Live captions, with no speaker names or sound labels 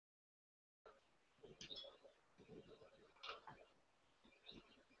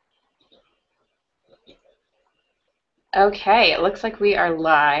Okay, it looks like we are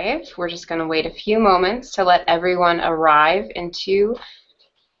live. We're just going to wait a few moments to let everyone arrive into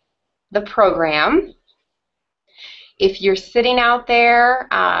the program. If you're sitting out there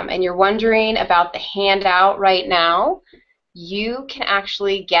and you're wondering about the handout right now, you can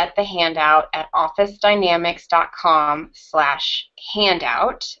actually get the handout at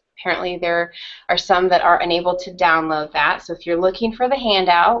officedynamics.com/handout. Apparently there are some that are unable to download that. So if you're looking for the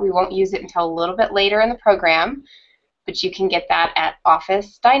handout, we won't use it until a little bit later in the program. But you can get that at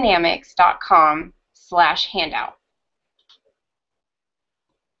officedynamics.com/handout.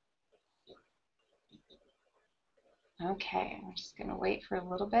 Okay, I'm just going to wait for a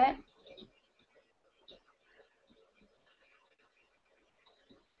little bit.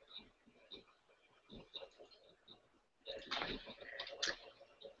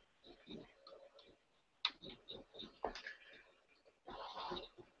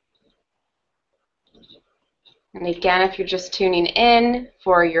 And again, if you're just tuning in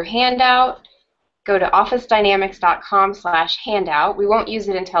for your handout, go to officedynamics.com/handout. We won't use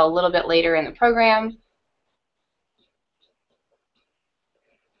it until a little bit later in the program.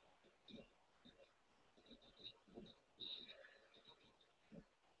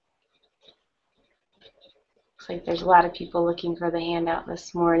 Looks like there's a lot of people looking for the handout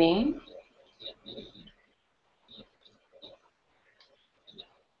this morning.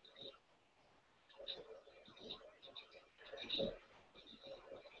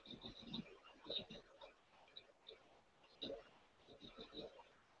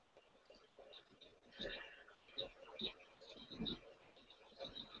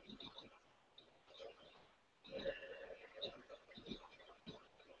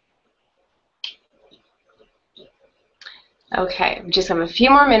 Okay, we just have a few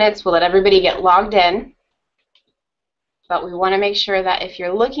more minutes. We'll let everybody get logged in. But we want to make sure that if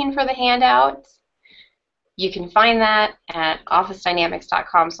you're looking for the handout, you can find that at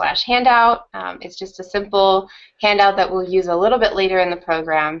officedynamics.com/handout. It's just a simple handout that we'll use a little bit later in the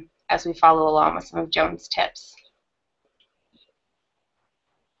program as we follow along with some of Joan's tips.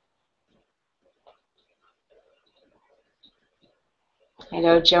 I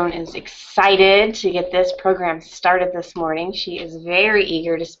know Joan is excited to get this program started this morning. She is very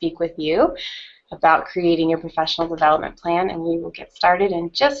eager to speak with you about creating your professional development plan, and we will get started in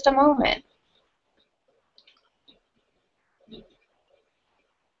just a moment.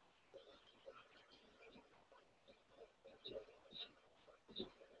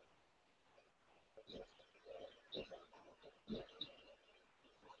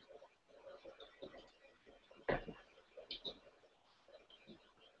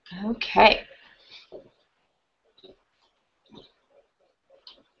 Okay.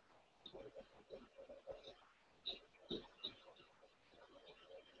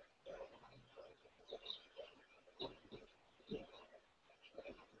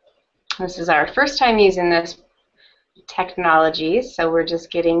 This is our first time using this technology, so we're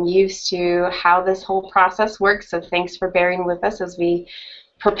just getting used to how this whole process works. So thanks for bearing with us as we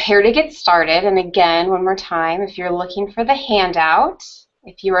prepare to get started. And again, one more time, if you're looking for the handout,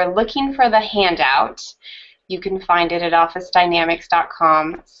 you can find it at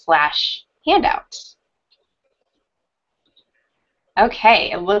officedynamics.com/handout.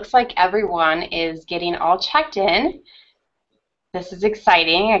 Okay, it looks like everyone is getting all checked in. This is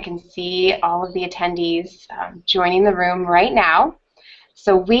exciting. I can see all of the attendees joining the room right now.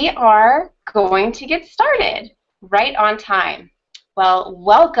 So we are going to get started right on time. Well,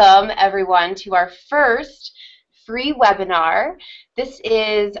 welcome everyone to our first free webinar. This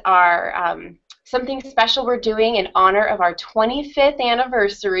is our something special we're doing in honor of our 25th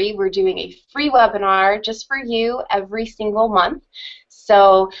anniversary. We're doing a free webinar just for you every single month.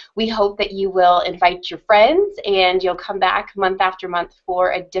 So we hope that you will invite your friends and you'll come back month after month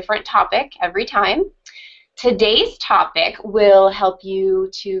for a different topic every time. Today's topic will help you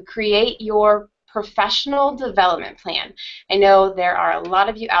to create your professional development plan. I know there are a lot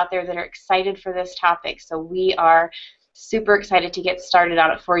of you out there that are excited for this topic, so we are super excited to get started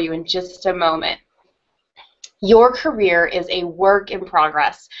on it for you in just a moment. Your career is a work in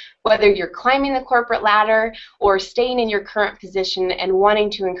progress, whether you're climbing the corporate ladder or staying in your current position and wanting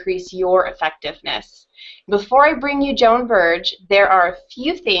to increase your effectiveness. Before I bring you Joan Burge, there are a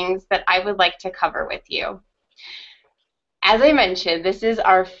few things that I would like to cover with you. As I mentioned, this is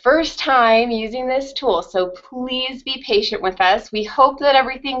our first time using this tool, so please be patient with us. We hope that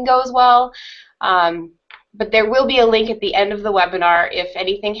everything goes well. But there will be a link at the end of the webinar if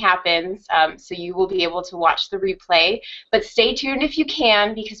anything happens, so you will be able to watch the replay. But stay tuned if you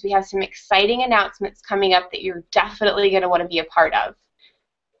can, because we have some exciting announcements coming up that you're definitely going to want to be a part of.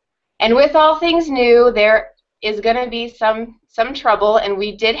 And with all things new, there is going to be some trouble, and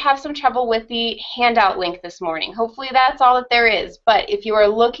we did have some trouble with the handout link this morning. Hopefully that's all that there is, but if you are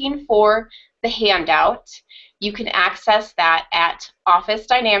looking for the handout, you can access that at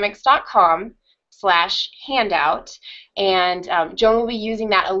officedynamics.com/handout, and Joan will be using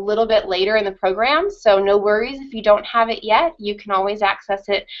that a little bit later in the program, so no worries if you don't have it yet. You can always access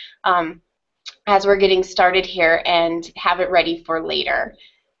it as we're getting started here and have it ready for later.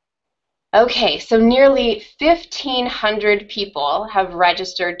 Okay, so nearly 1,500 people have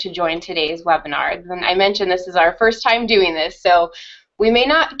registered to join today's webinar. And I mentioned this is our first time doing this, so we may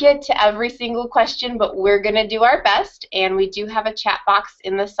not get to every single question, but we're going to do our best. And we do have a chat box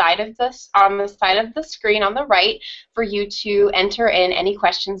in the side of on the side of the screen on the right for you to enter in any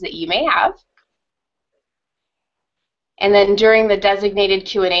questions that you may have. And then during the designated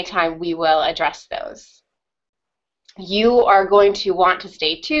Q&A time, we will address those. You are going to want to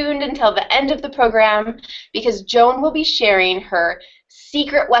stay tuned until the end of the program because Joan will be sharing her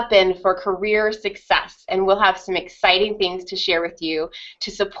secret weapon for career success, and we'll have some exciting things to share with you to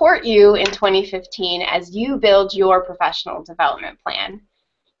support you in 2015 as you build your professional development plan.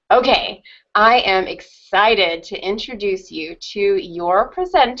 Okay, I am excited to introduce you to your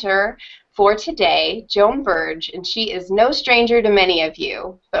presenter for today, Joan Burge, and she is no stranger to many of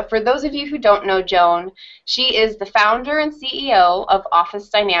you. But for those of you who don't know Joan, she is the founder and CEO of Office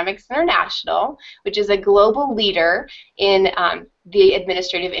Dynamics International, which is a global leader in the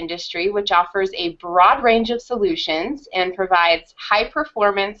administrative industry, which offers a broad range of solutions and provides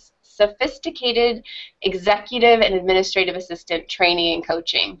high-performance, sophisticated executive and administrative assistant training and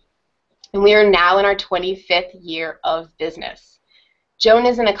coaching. And we are now in our 25th year of business. Joan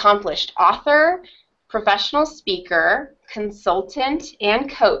is an accomplished author, professional speaker, consultant, and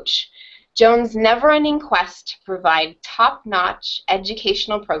coach. Joan's never-ending quest to provide top-notch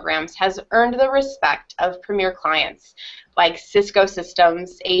educational programs has earned the respect of premier clients like Cisco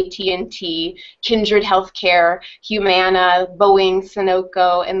Systems, AT&T, Kindred Healthcare, Humana, Boeing,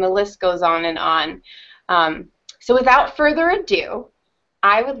 Sunoco, and the list goes on and on. So without further ado,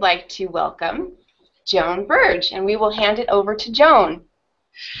 I would like to welcome Joan Burge, and we will hand it over to Joan.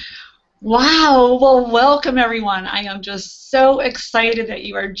 Wow, well, welcome everyone. I am just so excited that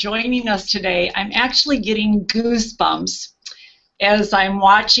you are joining us today. I'm actually getting goosebumps as I'm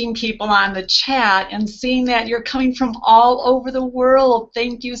watching people on the chat and seeing that you're coming from all over the world.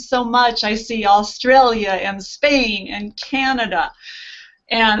 Thank you so much. I see Australia and Spain and Canada.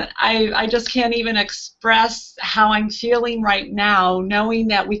 And I just can't even express how I'm feeling right now, knowing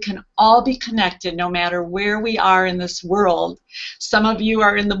that we can all be connected no matter where we are in this world. Some of you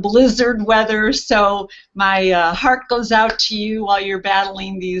are in the blizzard weather, so my heart goes out to you while you're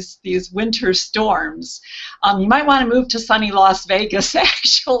battling these winter storms. You might want to move to sunny Las Vegas,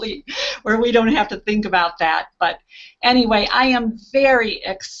 actually, where we don't have to think about that. But anyway, I am very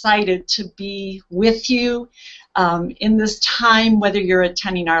excited to be with you in this time, whether you're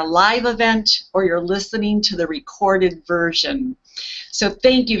attending our live event or you're listening to the recorded version. So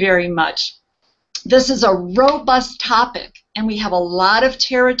thank you very much. This is a robust topic, and we have a lot of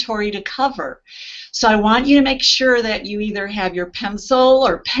territory to cover. So I want you to make sure that you either have your pencil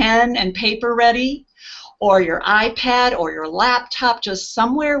or pen and paper ready, or your iPad or your laptop, just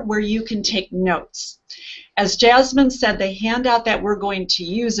somewhere where you can take notes. As Jasmine said, the handout that we're going to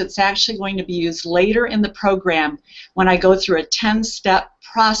use, it's actually going to be used later in the program when I go through a 10-step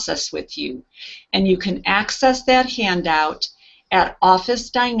process with you. And you can access that handout at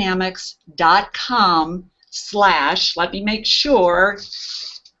officedynamics.com/ let me make sure,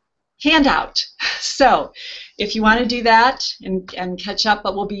 handout. So if you want to do that and catch up,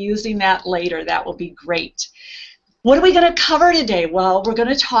 but we'll be using that later, that will be great. What are we going to cover today? Well, we're going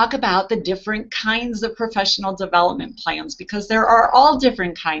to talk about the different kinds of professional development plans because there are all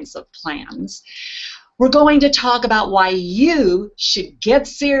different kinds of plans. We're going to talk about why you should get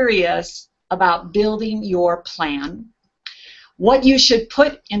serious about building your plan, what you should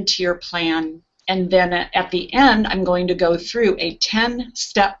put into your plan, and then at the end, I'm going to go through a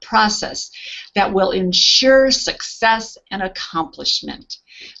 10-step process that will ensure success and accomplishment.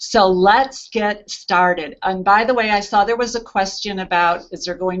 So let's get started. And by the way, I saw there was a question about, is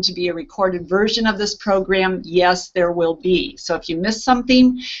there going to be a recorded version of this program? Yes, there will be. So if you missed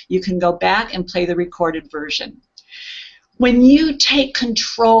something, you can go back and play the recorded version. When you take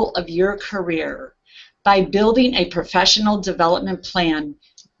control of your career by building a professional development plan,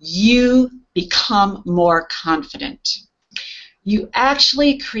 you become more confident. You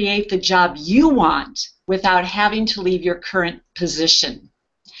actually create the job you want without having to leave your current position.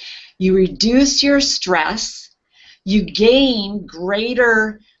 You reduce your stress, you gain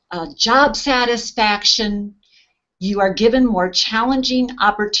greater job satisfaction, you are given more challenging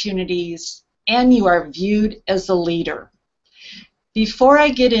opportunities, and you are viewed as a leader. Before I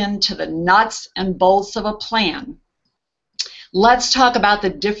get into the nuts and bolts of a plan, let's talk about the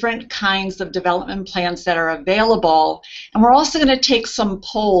different kinds of development plans that are available, and we're also going to take some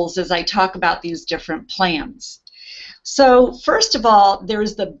polls as I talk about these different plans. So first of all,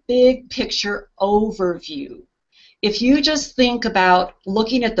 there's the big picture overview. If you just think about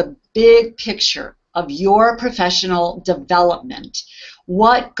looking at the big picture of your professional development,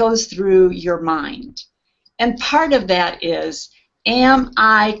 what goes through your mind? And part of that is, am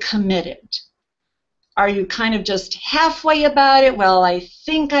I committed? Are you kind of just halfway about it? Well, I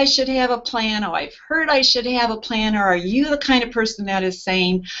think I should have a plan. Oh, I've heard I should have a plan. Or are you the kind of person that is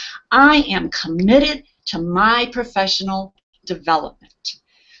saying, I am committed to my professional development?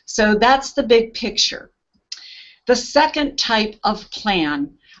 So that's the big picture. The second type of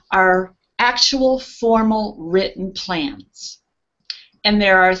plan are actual formal written plans. And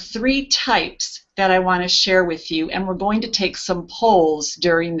there are three types that I want to share with you, and we're going to take some polls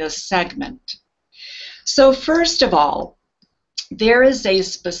during this segment. So first of all, there is a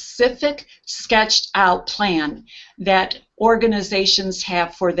specific sketched out plan that organizations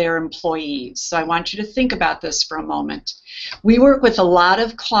have for their employees. So I want you to think about this for a moment. We work with a lot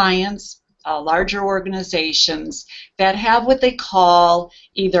of clients, larger organizations, that have what they call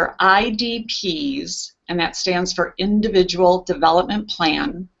either IDPs, and that stands for Individual Development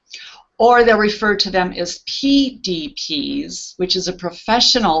Plan, or they'll refer to them as PDPs, which is a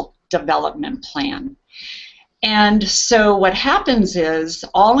Professional Development Plan. And so what happens is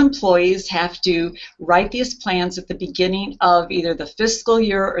all employees have to write these plans at the beginning of either the fiscal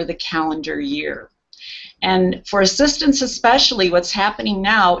year or the calendar year. And for assistants especially, what's happening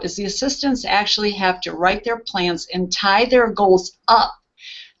now is the assistants actually have to write their plans and tie their goals up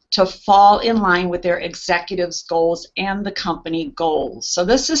to fall in line with their executives' goals and the company goals. So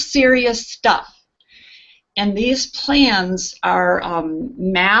this is serious stuff. And these plans are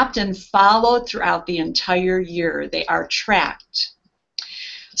mapped and followed throughout the entire year. They are tracked.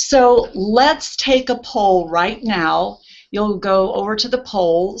 So let's take a poll right now. You'll go over to the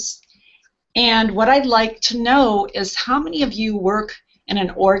polls. And what I'd like to know is how many of you work in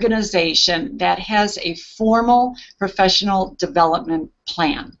an organization that has a formal professional development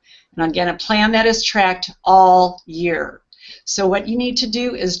plan. And again, a plan that is tracked all year. So what you need to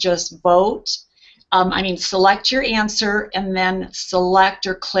do is just vote. Select your answer and then select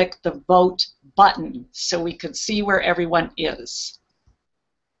or click the vote button so we could see where everyone is.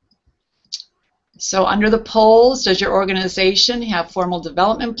 So under the polls, does your organization have formal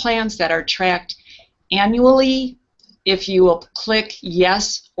development plans that are tracked annually? If you will click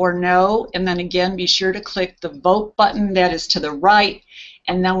yes or no, and then again be sure to click the vote button that is to the right,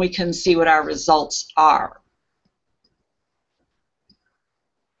 and then we can see what our results are.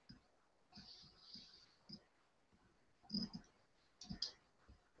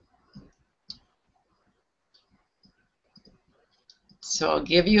 So I'll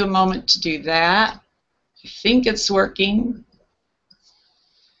give you a moment to do that. I think it's working.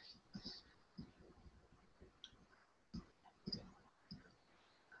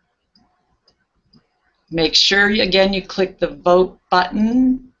 Make sure, again, you click the vote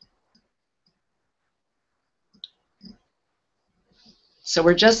button. So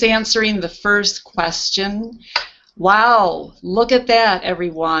we're just answering the first question. Wow, look at that,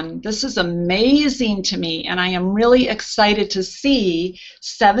 everyone. This is amazing to me, and I am really excited to see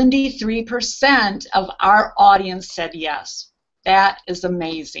 73% of our audience said yes. That is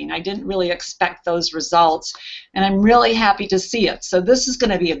amazing. I didn't really expect those results, and I'm really happy to see it. So this is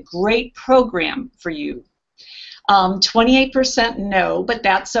going to be a great program for you. 28% no, but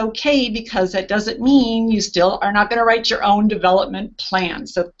that's okay because that doesn't mean you still are not going to write your own development plan.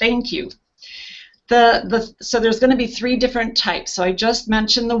 So thank you. So there's going to be three different types. So I just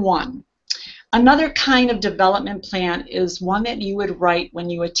mentioned the one. Another kind of development plan is one that you would write when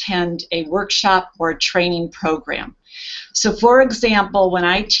you attend a workshop or a training program. So for example, when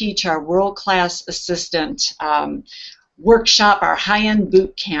I teach our world-class assistant workshop, our high-end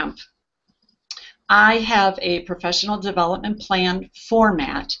boot camp, I have a professional development plan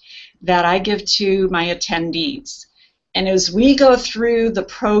format that I give to my attendees. And as we go through the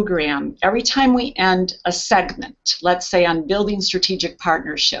program, every time we end a segment, let's say on building strategic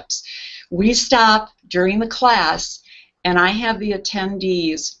partnerships, we stop during the class and I have the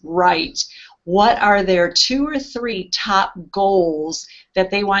attendees write what are their 2 or 3 top goals that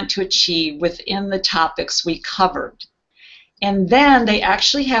they want to achieve within the topics we covered. And then they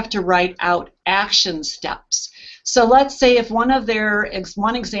actually have to write out action steps. So let's say if one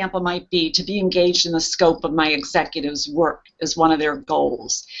example might be to be engaged in the scope of my executive's work is one of their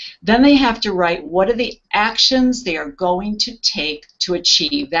goals. Then they have to write what are the actions they are going to take to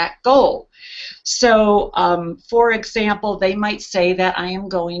achieve that goal. So, for example, they might say that I am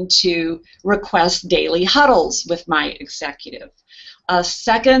going to request daily huddles with my executive. A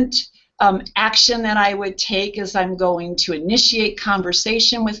second action that I would take is I'm going to initiate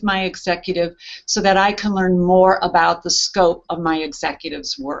conversation with my executive so that I can learn more about the scope of my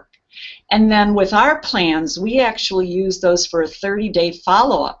executive's work. And then with our plans, we actually use those for a 30-day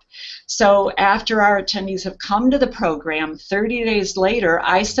follow-up. So after our attendees have come to the program, 30 days later,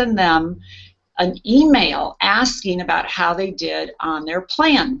 I send them an email asking about how they did on their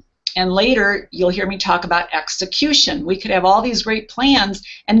plan. And later, you'll hear me talk about execution. We could have all these great plans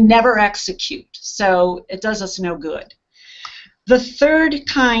and never execute. So it does us no good. The third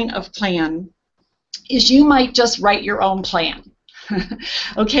kind of plan is you might just write your own plan.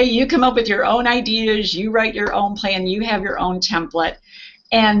 Okay, you come up with your own ideas, you write your own plan, you have your own template.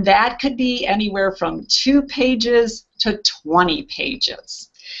 And that could be anywhere from 2 pages to 20 pages.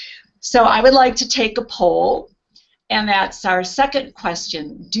 So I would like to take a poll. And that's our second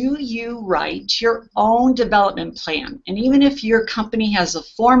question. Do you write your own development plan? And even if your company has a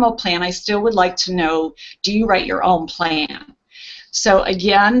formal plan, I still would like to know, do you write your own plan? So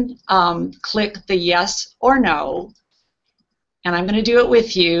again, click the yes or no. And I'm going to do it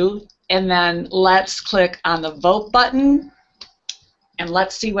with you. And then let's click on the vote button. And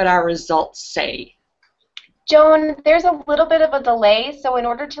let's see what our results say. Joan, there's a little bit of a delay, so in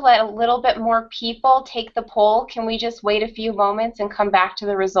order to let a little bit more people take the poll, can we just wait a few moments and come back to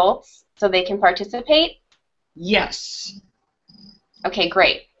the results so they can participate? Yes. Okay,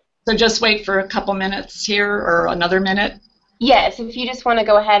 great. So just wait for a couple minutes here or another minute? Yes, if you just want to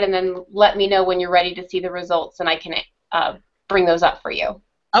go ahead and then let me know when you're ready to see the results and I can bring those up for you.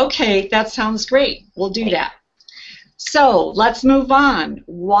 Okay, that sounds great. We'll do that. So let's move on.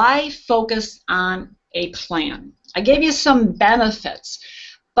 Why focus on a plan? I gave you some benefits,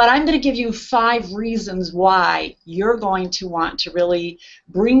 but I'm going to give you 5 reasons why you're going to want to really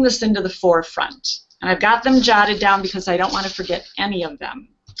bring this into the forefront. And I've got them jotted down because I don't want to forget any of them.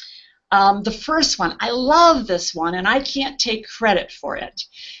 The first one, I love this one, and I can't take credit for it.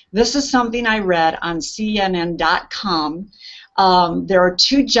 This is something I read on CNN.com. There are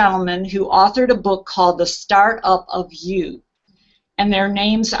 2 gentlemen who authored a book called The Startup of You, and their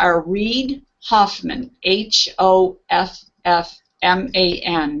names are Reid Hoffman,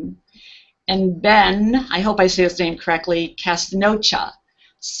 Hoffman, and Ben, I hope I say his name correctly, Casnocha,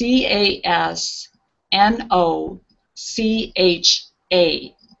 Casnocha.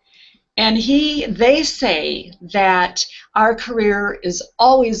 And they say that our career is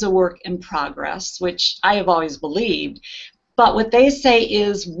always a work in progress, which I have always believed, but what they say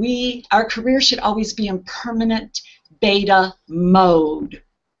is our career should always be in permanent beta mode.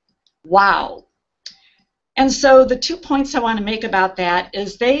 Wow. And so the 2 points I want to make about that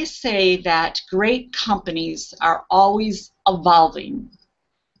is they say that great companies are always evolving,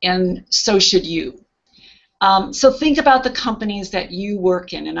 and so should you. So think about the companies that you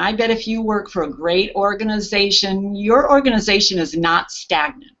work in, and I bet if you work for a great organization, your organization is not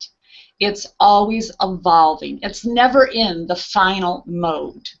stagnant. It's always evolving. It's never in the final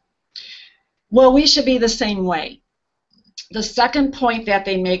mode. Well, we should be the same way. The second point that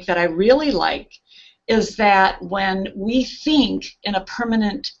they make that I really like is that when we think in a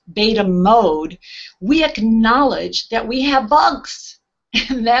permanent beta mode, we acknowledge that we have bugs,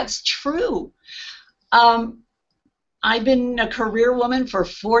 and that's true. I've been a career woman for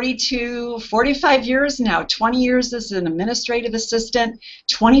 45 years now, 20 years as an administrative assistant,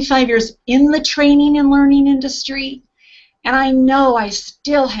 25 years in the training and learning industry, and I know I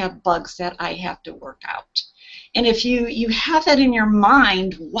still have bugs that I have to work out. And if you have that in your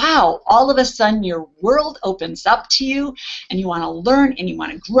mind, wow, all of a sudden your world opens up to you and you want to learn and you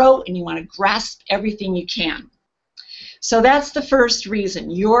want to grow and you want to grasp everything you can. So that's the first reason.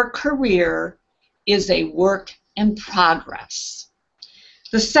 Your career is a work in progress.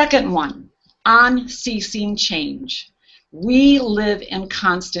 The second one, unceasing change. We live in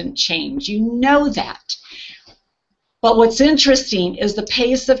constant change. You know that. But what's interesting is the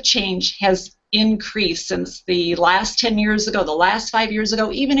pace of change has increased since the last 10 years ago, the last 5 years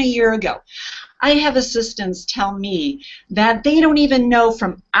ago, even a year ago. I have assistants tell me that they don't even know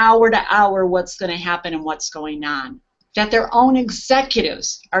from hour to hour what's going to happen and what's going on, that their own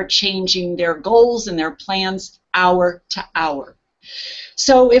executives are changing their goals and their plans hour to hour.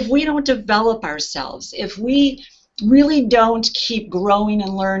 So if we don't develop ourselves, if we really don't keep growing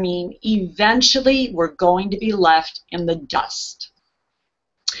and learning, eventually we're going to be left in the dust.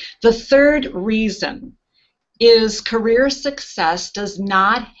 The third reason is career success does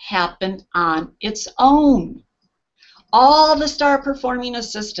not happen on its own. All the star performing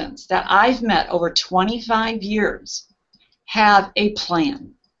assistants that I've met over 25 years have a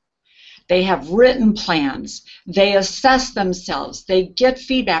plan. They have written plans. They assess themselves. They get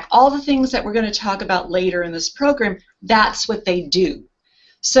feedback. All the things that we're going to talk about later in this program, that's what they do.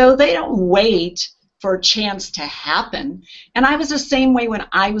 So they don't wait for a chance to happen. And I was the same way when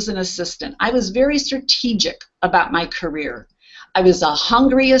I was an assistant. I was very strategic about my career. I was a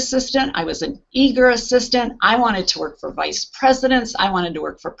hungry assistant. I was an eager assistant. I wanted to work for vice presidents. I wanted to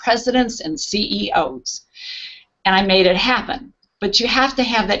work for presidents and CEOs. And I made it happen. But you have to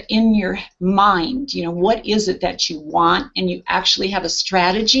have that in your mind. You know, what is it that you want? And you actually have a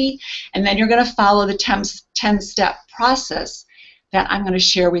strategy. And then you're going to follow the 10-step process that I'm going to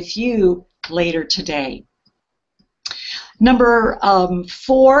share with you later today. Number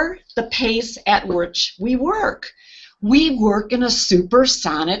 4, the pace at which we work. We work in a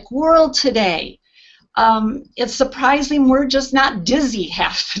supersonic world today. It's surprising we're just not dizzy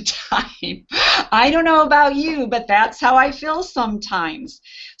half the time. I don't know about you, but that's how I feel sometimes.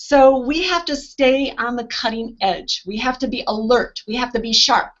 So we have to stay on the cutting edge. We have to be alert. We have to be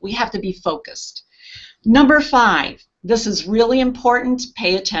sharp. We have to be focused. Number 5, this is really important.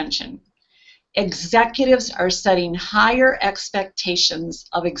 Pay attention. Executives are setting higher expectations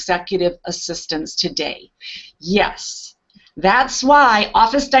of executive assistants today. Yes, that's why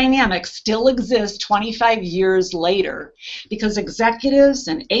Office Dynamics still exists 25 years later, because executives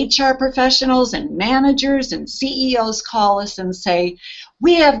and HR professionals and managers and CEOs call us and say,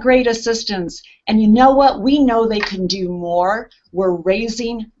 we have great assistants, and you know what? We know they can do more. We're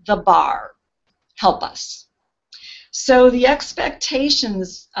raising the bar. Help us. So the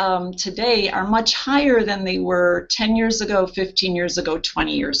expectations today are much higher than they were 10 years ago, 15 years ago,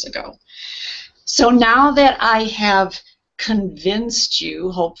 20 years ago. So now that I have convinced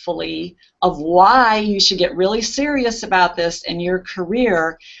you, hopefully, of why you should get really serious about this in your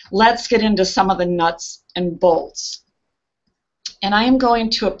career, let's get into some of the nuts and bolts. And I am going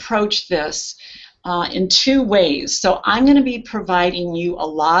to approach this in 2 ways. So I'm going to be providing you a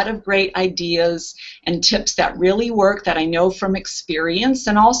lot of great ideas and tips that really work, that I know from experience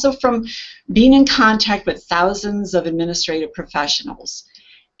and also from being in contact with thousands of administrative professionals.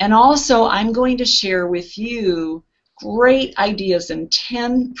 And also I'm going to share with you great ideas and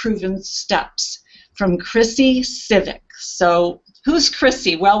 10 proven steps from Chrissy Civic. So who's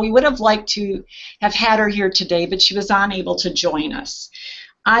Chrissy? Well, we would have liked to have had her here today, but she was unable to join us.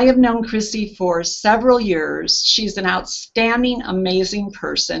 I have known Chrissy for several years. She's an outstanding, amazing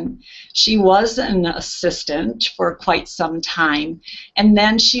person. She was an assistant for quite some time, and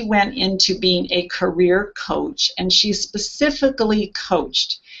then she went into being a career coach, and she specifically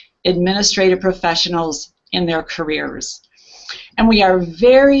coached administrative professionals in their careers. And we are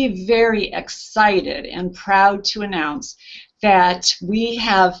very, very excited and proud to announce that we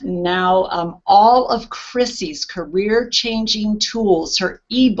have now all of Chrissy's career-changing tools, her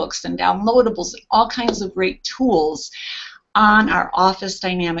ebooks and downloadables, and all kinds of great tools on our Office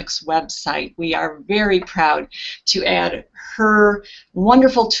Dynamics website. We are very proud to add her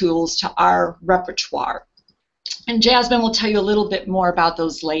wonderful tools to our repertoire. And Jasmine will tell you a little bit more about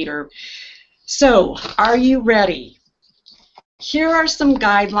those later. So, are you ready? Here are some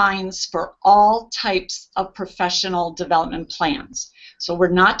guidelines for all types of professional development plans. So we're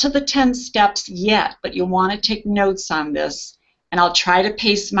not to the 10 steps yet, but you'll want to take notes on this, and I'll try to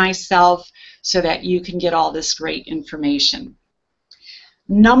pace myself so that you can get all this great information.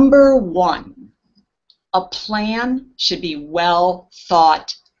 Number 1, a plan should be well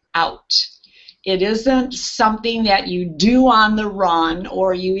thought out. It isn't something that you do on the run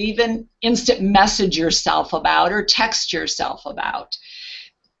or you even instant message yourself about or text yourself about.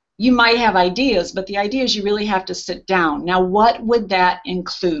 You might have ideas, but the idea is you really have to sit down. Now, what would that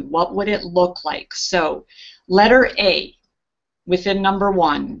include? What would it look like? So, letter A, within number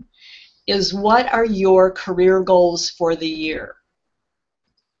 1, is what are your career goals for the year?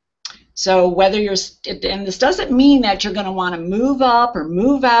 So whether you're, and this doesn't mean that you're going to want to move up or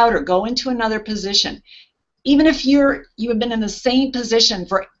move out or go into another position. Even if you have been in the same position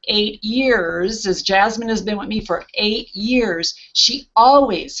for 8 years, as Jasmine has been with me for 8 years, she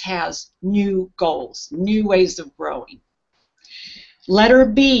always has new goals, new ways of growing. Letter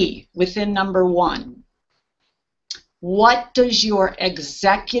B, within number 1. What does your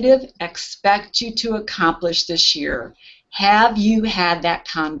executive expect you to accomplish this year? Have you had that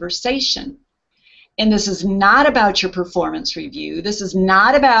conversation? And this is not about your performance review. This is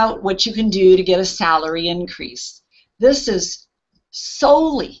not about what you can do to get a salary increase. This is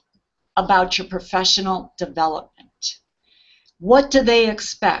solely about your professional development. What do they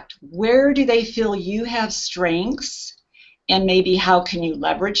expect? Where do they feel you have strengths? And maybe how can you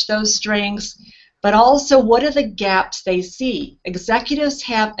leverage those strengths? But also, what are the gaps they see? Executives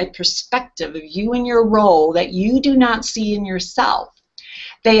have a perspective of you and your role that you do not see in yourself.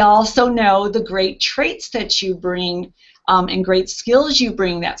 They also know the great traits that you bring and great skills you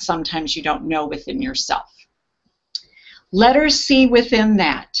bring that sometimes you don't know within yourself. Letter C within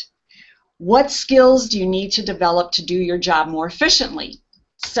that. What skills do you need to develop to do your job more efficiently?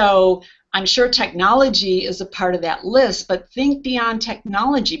 So I'm sure technology is a part of that list, but think beyond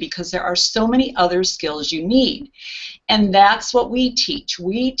technology because there are so many other skills you need. And that's what we teach.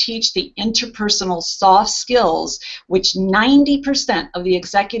 We teach the interpersonal soft skills, which 90% of the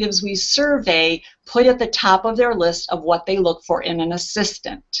executives we survey put at the top of their list of what they look for in an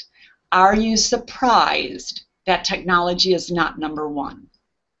assistant. Are you surprised that technology is not number one?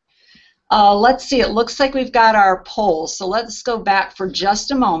 Let's see, it looks like we've got our poll, so let's go back for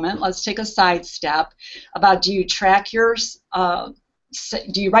just a moment. Let's take a sidestep about do you track your,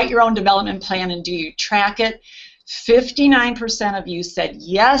 do you write your own development plan and do you track it? 59% of you said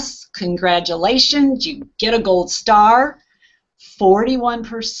yes, congratulations, you get a gold star.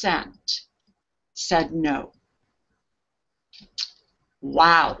 41% said no.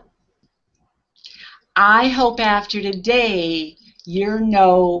 Wow. I hope after today your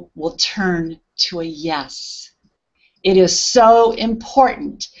no will turn to a yes. It is so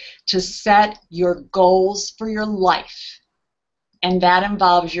important to set your goals for your life. And that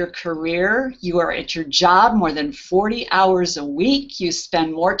involves your career. You are at your job more than 40 hours a week. You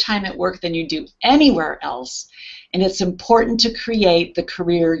spend more time at work than you do anywhere else. And it's important to create the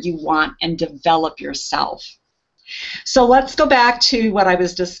career you want and develop yourself. So let's go back to what I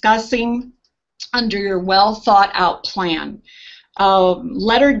was discussing under your well thought out plan.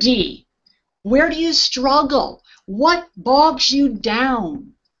 Letter D, where do you struggle? What bogs you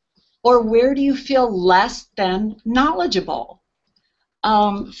down? Or where do you feel less than knowledgeable?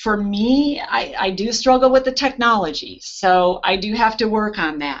 For me, I do struggle with the technology, so I do have to work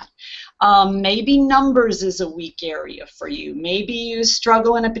on that. Maybe numbers is a weak area for you. Maybe you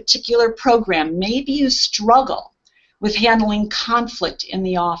struggle in a particular program. Maybe you struggle with handling conflict in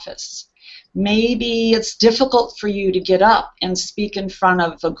the office. Maybe it's difficult for you to get up and speak in front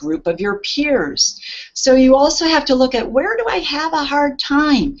of a group of your peers. So you also have to look at where do I have a hard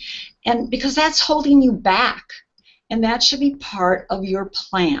time? And because that's holding you back. And that should be part of your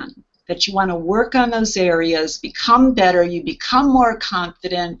plan, that you want to work on those areas, become better, you become more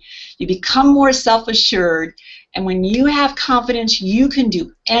confident, you become more self-assured, and when you have confidence, you can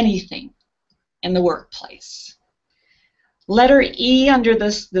do anything in the workplace. Letter E under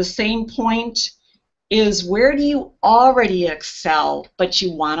the same point is where do you already excel, but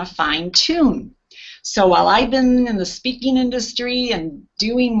you want to fine-tune? So while I've been in the speaking industry and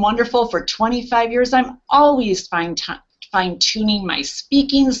doing wonderful for 25 years, I'm always fine-tuning my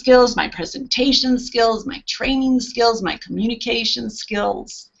speaking skills, my presentation skills, my training skills, my communication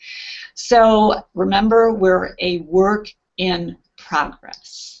skills. So remember, we're a work in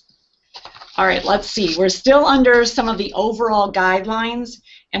progress. All right, let's see. We're still under some of the overall guidelines,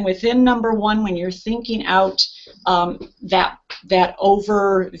 and within number one, when you're thinking out that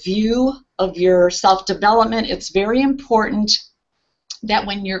overview of your self-development, it's very important that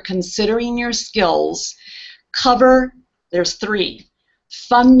when you're considering your skills, there's three.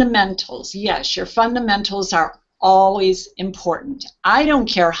 Fundamentals. Yes, your fundamentals are always important. I don't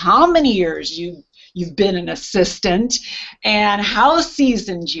care how many years you've been an assistant and how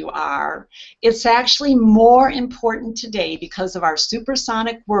seasoned you are. It's actually more important today because of our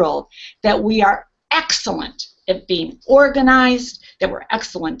supersonic world that we are excellent at being organized, that we're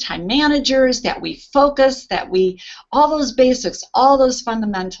excellent time managers, that we focus, all those basics, all those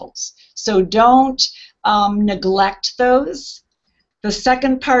fundamentals. So don't neglect those. The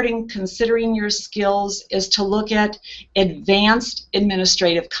second part in considering your skills is to look at advanced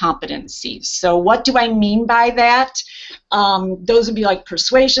administrative competencies. So what do I mean by that? Those would be like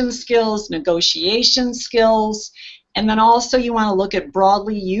persuasion skills, negotiation skills, and then also you want to look at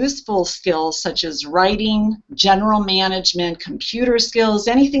broadly useful skills such as writing, general management, computer skills,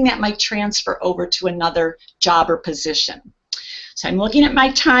 anything that might transfer over to another job or position. So I'm looking at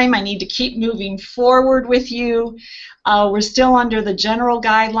my time. I need to keep moving forward with you. We're still under the general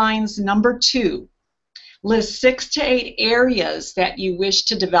guidelines. Number 2, list 6 to 8 areas that you wish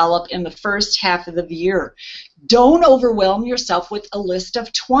to develop in the first half of the year. Don't overwhelm yourself with a list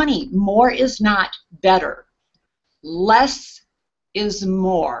of 20. More is not better. Less is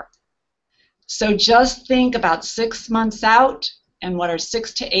more. So just think about 6 months out and what are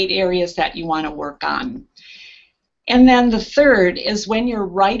 6 to 8 areas that you want to work on. And then the third is when you're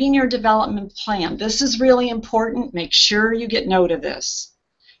writing your development plan. This is really important. Make sure you get note of this.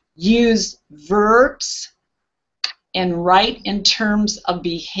 Use verbs and write in terms of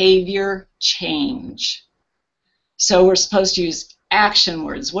behavior change. So we're supposed to use action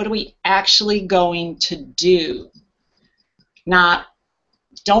words. What are we actually going to do?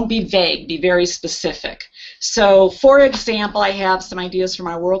 Don't be vague, be very specific. So, for example, I have some ideas from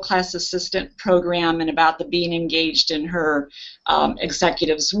our World Class Assistant program and about the being engaged in her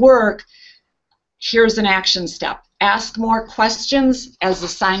executive's work. Here's an action step. Ask more questions as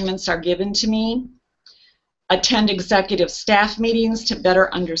assignments are given to me. Attend executive staff meetings to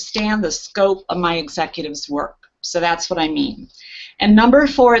better understand the scope of my executive's work. So that's what I mean. And number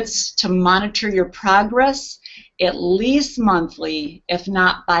 4, it's to monitor your progress at least monthly, if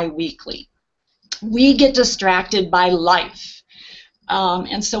not bi-weekly. We get distracted by life.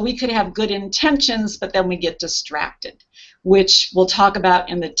 And so we could have good intentions, but then we get distracted, which we'll talk about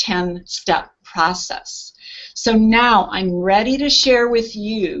in the 10-step process. So now I'm ready to share with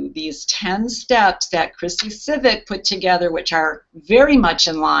you these 10 steps that Chrissy Civic put together, which are very much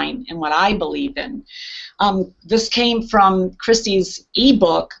in line in what I believe in. This came from Chrissy's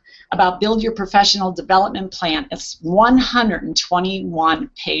ebook about Build Your Professional Development Plan. It's 121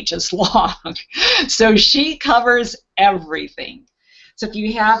 pages long. So she covers everything. So if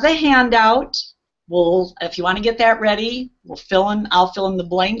you have the handout, if you want to get that ready, I'll fill in the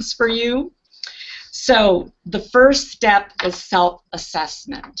blanks for you. So the first step is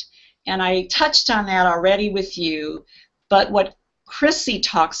self-assessment. And I touched on that already with you, but what Chrissy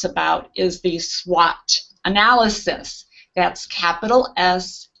talks about is the SWOT analysis. That's capital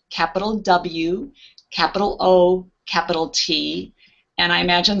S, capital W, capital O, capital T, and I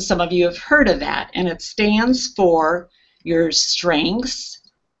imagine some of you have heard of that, and it stands for your strengths,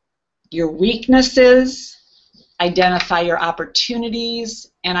 your weaknesses, identify your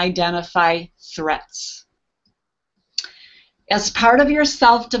opportunities, and identify threats. As part of your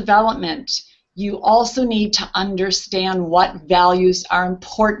self-development, you also need to understand what values are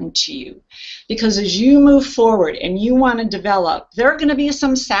important to you. Because as you move forward and you want to develop, there are going to be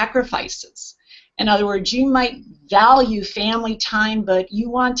some sacrifices. In other words, you might value family time, but you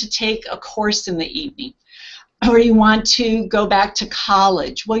want to take a course in the evening, or you want to go back to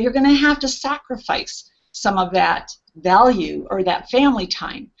college. Well, you're going to have to sacrifice some of that value or that family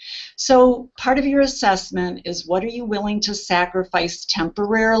time. So part of your assessment is what are you willing to sacrifice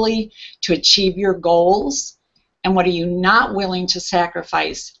temporarily to achieve your goals, and what are you not willing to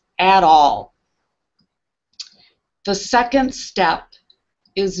sacrifice at all. The second step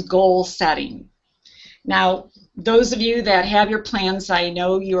is goal setting. Now, those of you that have your plans, I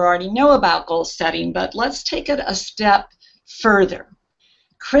know you already know about goal setting, but let's take it a step further.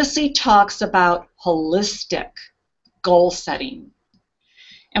 Chrissy talks about holistic goal setting.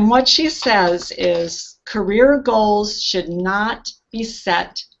 And what she says is career goals should not be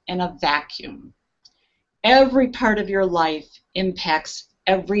set in a vacuum. Every part of your life impacts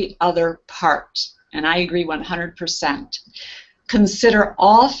every other part, and I agree 100%. Consider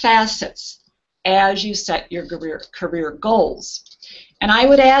all facets as you set your career goals. And I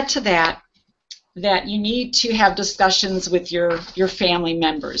would add to that you need to have discussions with your family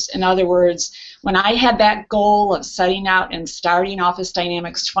members. In other words, when I had that goal of setting out and starting Office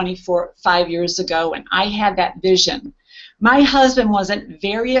Dynamics 5 years ago, and I had that vision, my husband wasn't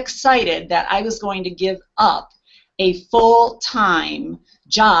very excited that I was going to give up a full-time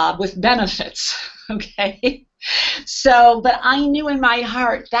job with benefits, okay? So, but I knew in my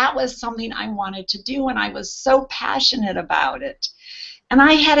heart that was something I wanted to do, and I was so passionate about it. And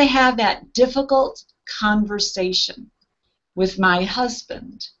I had to have that difficult conversation with my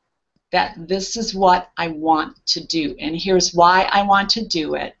husband that this is what I want to do, and here's why I want to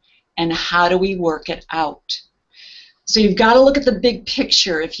do it, and how do we work it out. So you've got to look at the big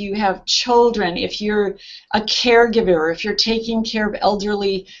picture. If you have children, if you're a caregiver, if you're taking care of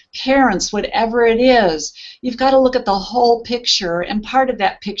elderly parents, whatever it is, you've got to look at the whole picture, and part of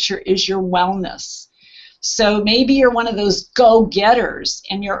that picture is your wellness. So maybe you're one of those go-getters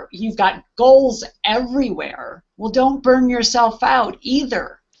and you've got goals everywhere. Well, don't burn yourself out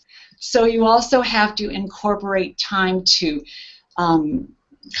either. So you also have to incorporate time to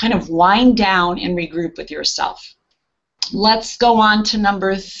kind of wind down and regroup with yourself. Let's go on to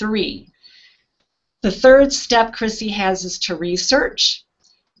number 3. The third step Chrissy has is to research.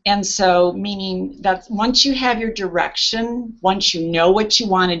 And so, meaning that once you have your direction, once you know what you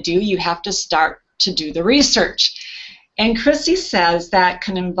want to do, you have to start to do the research. And Chrissy says that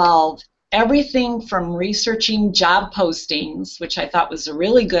can involve everything from researching job postings, which I thought was a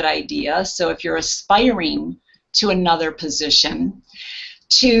really good idea. So if you're aspiring to another position,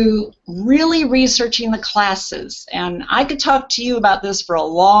 to really researching the classes. And I could talk to you about this for a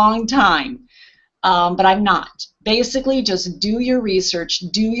long time, but I'm not. Basically, just do your research,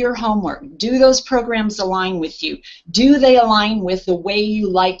 do your homework, do those programs align with you? Do they align with the way you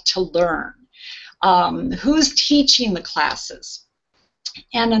like to learn? Who's teaching the classes?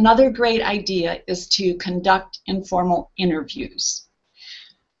 And another great idea is to conduct informal interviews.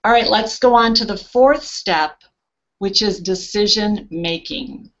 All right, let's go on to the fourth step, which is decision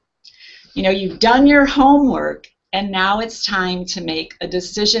making. You know, you've done your homework, and now it's time to make a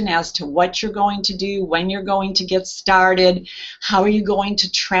decision as to what you're going to do, when you're going to get started, how are you going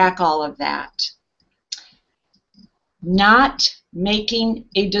to track all of that. Not making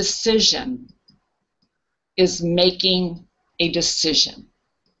a decision is making a decision.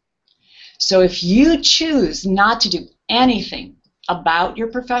 So if you choose not to do anything about your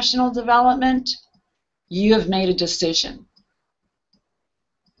professional development, you have made a decision.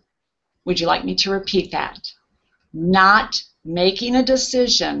 Would you like me to repeat that? Not making a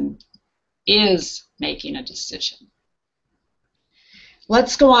decision is making a decision.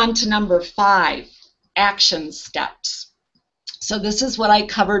 Let's go on to number 5, action steps. So this is what I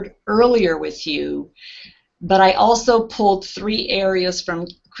covered earlier with you, but I also pulled 3 areas from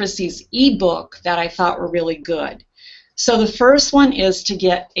Chrissy's ebook that I thought were really good. So the first one is to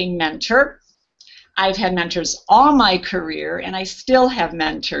get a mentor. I've had mentors all my career, and I still have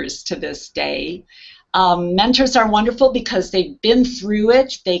mentors to this day. Mentors are wonderful because they've been through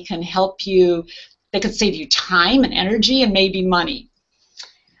it. They can help you, they could save you time and energy and maybe money.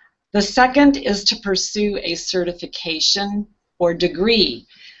 The second is to pursue a certification or degree.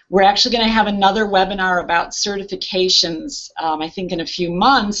 We're actually going to have another webinar about certifications, I think in a few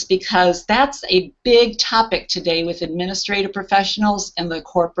months, because that's a big topic today with administrative professionals in the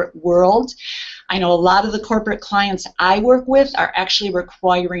corporate world. I know a lot of the corporate clients I work with are actually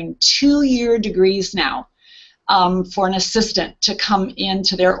requiring 2-year degrees now for an assistant to come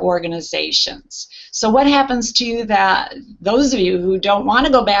into their organizations. So what happens to you, that those of you who don't want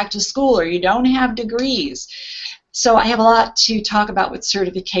to go back to school or you don't have degrees? So I have a lot to talk about with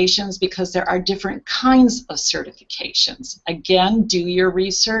certifications because there are different kinds of certifications. Again, do your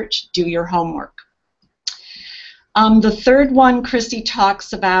research, do your homework. The third one Chrissy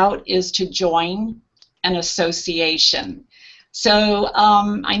talks about is to join an association. So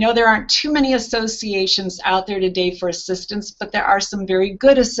I know there aren't too many associations out there today for assistants, but there are some very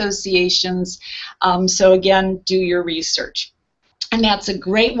good associations. So again, do your research. And that's a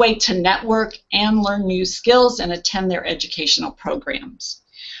great way to network and learn new skills and attend their educational programs.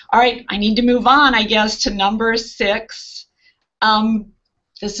 All right, I need to move on, I guess, to number 6.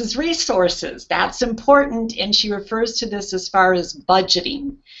 This is resources. That's important, and she refers to this as far as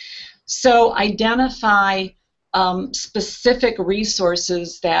budgeting. So identify specific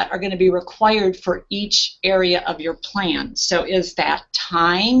resources that are going to be required for each area of your plan. So is that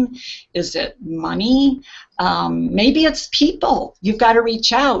time? Is it money? Maybe it's people. You've got to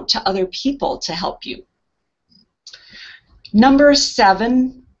reach out to other people to help you. Number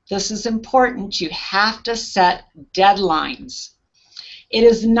 7, this is important. You have to set deadlines. It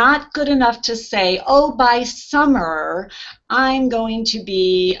is not good enough to say, oh, by summer, I'm going to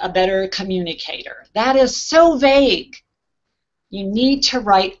be a better communicator. That is so vague. You need to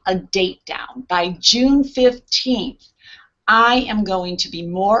write a date down. By June 15th, I am going to be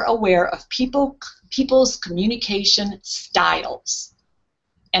more aware of people's communication styles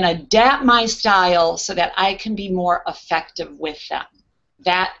and adapt my style so that I can be more effective with them.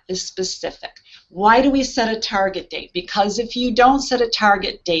 That is specific. Why do we set a target date? Because if you don't set a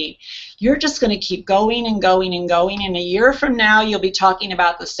target date, you're just going to keep going and going and going, and a year from now you'll be talking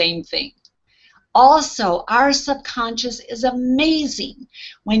about the same thing. Also, our subconscious is amazing.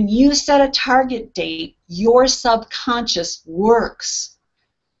 When you set a target date, your subconscious works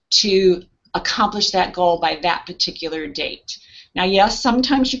to accomplish that goal by that particular date. Now, yes,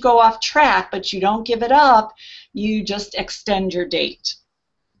 sometimes you go off track, but you don't give it up. You just extend your date.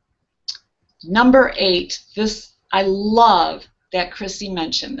 Number 8, this, I love that Chrissy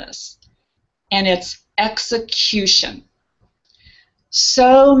mentioned this, and it's execution.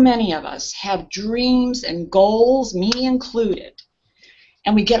 So many of us have dreams and goals, me included,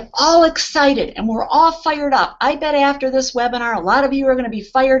 and we get all excited and we're all fired up. I bet after this webinar, a lot of you are going to be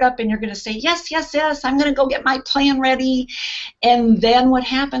fired up and you're going to say, yes, yes, yes, I'm going to go get my plan ready. And then what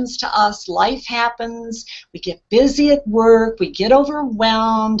happens to us? Life happens. We get busy at work. We get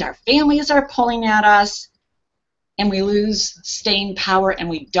overwhelmed. Our families are pulling at us. And we lose staying power and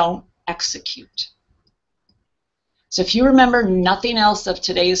we don't execute. So if you remember nothing else of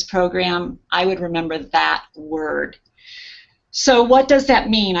today's program, I would remember that word. So what does that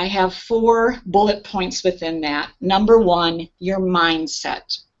mean? I have 4 bullet points within that. Number 1, your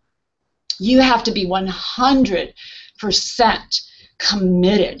mindset. You have to be 100%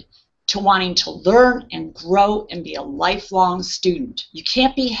 committed to wanting to learn and grow and be a lifelong student. You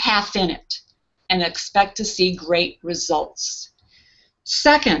can't be half in it and expect to see great results.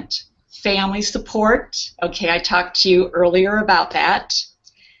 Second, family support. Okay, I talked to you earlier about that.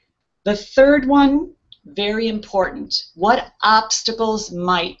 The third one, very important. What obstacles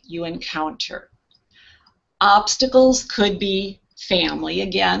might you encounter? Obstacles could be family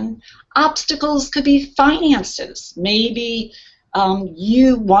again. Obstacles could be finances. Maybe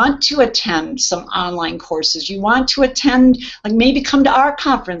you want to attend some online courses. You want to attend, like maybe come to our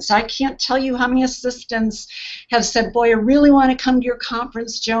conference. I can't tell you how many assistants have said, boy, I really want to come to your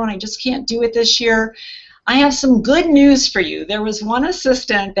conference, Joan. I just can't do it this year. I have some good news for you. There was one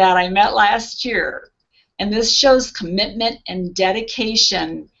assistant that I met last year, and this shows commitment and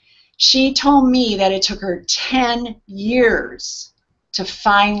dedication. She told me that it took her 10 years to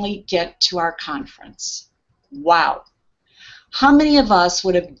finally get to our conference. Wow. How many of us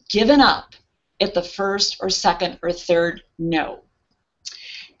would have given up at the first or second or third no?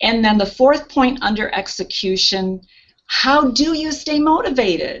 And then the fourth point under execution, how do you stay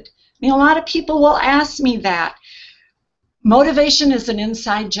motivated? I mean, a lot of people will ask me that. Motivation is an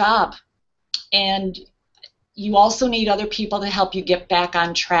inside job, and you also need other people to help you get back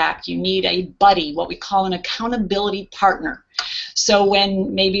on track. You need a buddy, what we call an accountability partner. So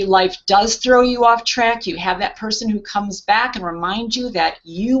when maybe life does throw you off track, you have that person who comes back and reminds you that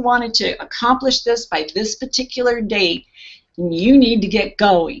you wanted to accomplish this by this particular date, and you need to get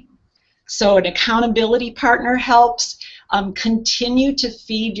going. So an accountability partner helps. Continue to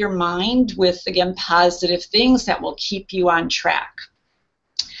feed your mind with, again, positive things that will keep you on track.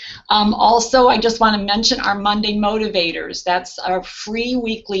 Also, I just want to mention our Monday Motivators. That's our free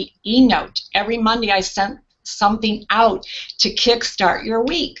weekly e-note. Every Monday I send something out to kickstart your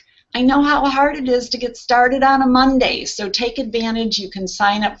week. I know how hard it is to get started on a Monday, so take advantage. You can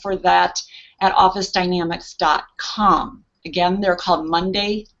sign up for that at OfficeDynamics.com. Again, they're called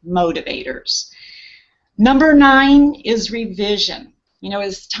Monday Motivators. Number 9 is revision. You know,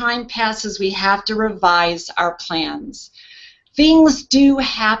 as time passes, we have to revise our plans. Things do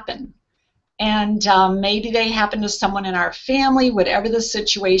happen, and maybe they happen to someone in our family, whatever the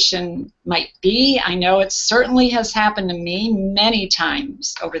situation might be. I know it certainly has happened to me many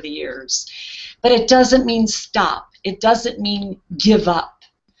times over the years, but it doesn't mean stop. It doesn't mean give up.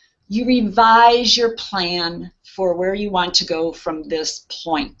 You revise your plan for where you want to go from this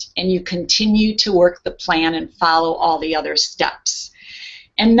point, and you continue to work the plan and follow all the other steps.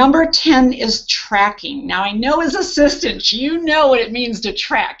 And number 10 is tracking. Now, I know as assistants, you know what it means to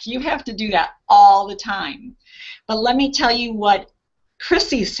track. You have to do that all the time. But let me tell you what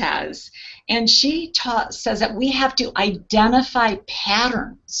Chrissy says. And she says that we have to identify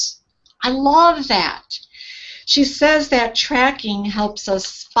patterns. I love that. She says that tracking helps us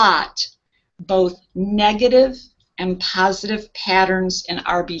spot both negative and positive patterns in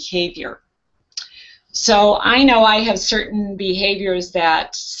our behavior. So I know I have certain behaviors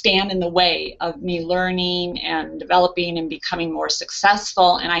that stand in the way of me learning and developing and becoming more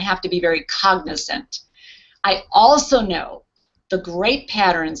successful, and I have to be very cognizant. I also know the great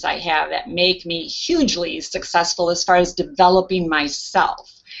patterns I have that make me hugely successful as far as developing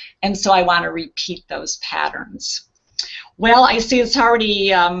myself, and so I want to repeat those patterns. Well, I see it's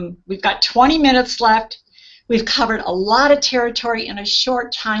already, we've got 20 minutes left. We've covered a lot of territory in a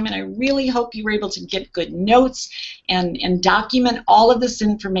short time, and I really hope you were able to get good notes and document all of this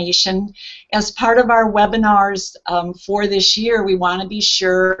information. As part of our webinars for this year, we want to be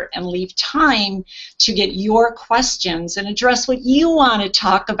sure and leave time to get your questions and address what you want to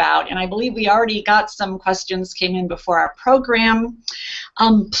talk about. And I believe we already got some questions came in before our program.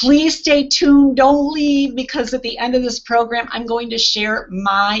 Please stay tuned. Don't leave, because at the end of this program, I'm going to share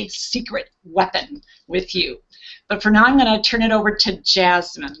my secret weapon with you. But for now, I'm going to turn it over to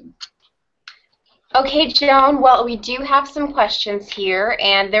Jasmine. Okay, Joan, well, we do have some questions here,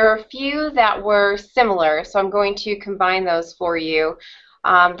 and there are a few that were similar, so I'm going to combine those for you.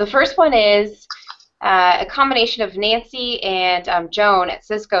 The first one is, a combination of Nancy and Joan at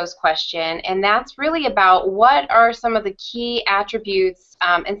Cisco's question, and that's really about what are some of the key attributes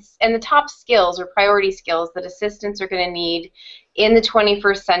and the top skills or priority skills that assistants are going to need in the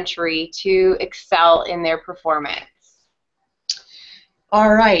 21st century to excel in their performance.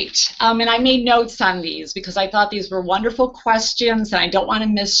 All right, and I made notes on these because I thought these were wonderful questions and I don't want to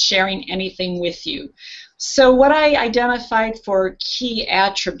miss sharing anything with you. So what I identified for key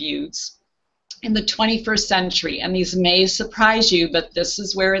attributes in the 21st century, and these may surprise you, but this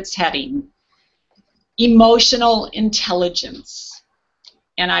is where it's heading: emotional intelligence.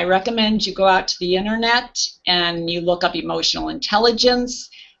 And I recommend you go out to the internet and you look up emotional intelligence.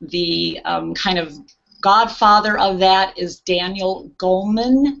 The kind of godfather of that is Daniel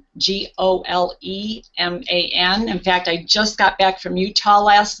Goleman, Goleman. In fact, I just got back from Utah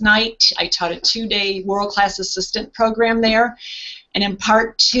last night. I taught a 2-day world-class assistant program there. And in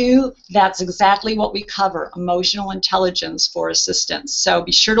part 2, that's exactly what we cover, emotional intelligence for assistants. So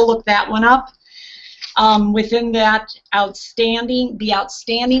be sure to look that one up. Within that, be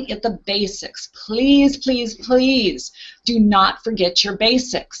outstanding at the basics. Please, please, please do not forget your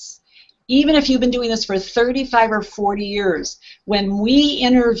basics. Even if you've been doing this for 35 or 40 years, when we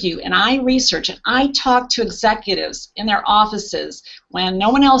interview and I research and I talk to executives in their offices when no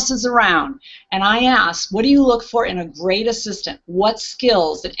one else is around, and I ask, what do you look for in a great assistant? What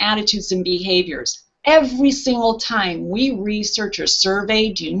skills and attitudes and behaviors? Every single time we research or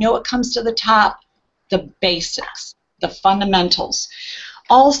survey, do you know what comes to the top? The basics, the fundamentals.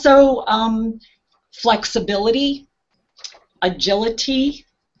 Also, flexibility, agility,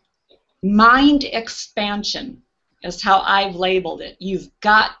 mind expansion is how I've labeled it. You've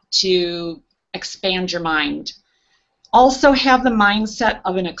got to expand your mind. Also have the mindset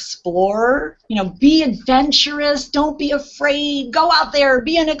of an explorer. You know, be adventurous, don't be afraid, go out there,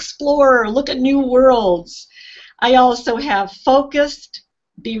 be an explorer, look at new worlds. I also have focused,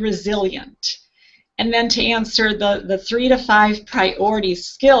 be resilient. And then to answer the 3 to 5 priority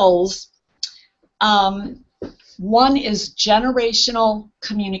skills, one is generational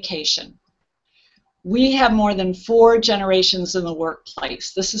communication. We have more than 4 generations in the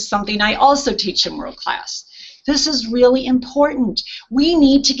workplace. This is something I also teach in World Class. This is really important. We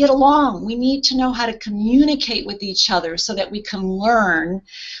need to get along. We need to know how to communicate with each other so that we can learn,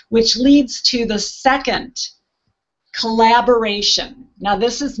 which leads to the second, collaboration. Now,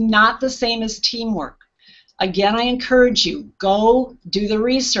 this is not the same as teamwork. Again, I encourage you, go do the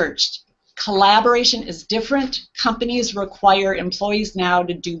research. Collaboration is different. Companies require employees now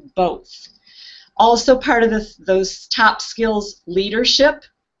to do both. Also part of those top skills, leadership,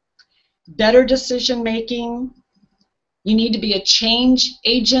 better decision making. You need to be a change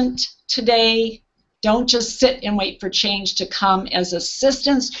agent today. Don't just sit and wait for change to come. As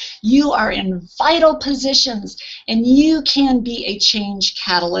assistants, you are in vital positions and you can be a change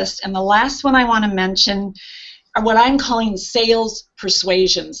catalyst. And the last one I want to mention are what I'm calling sales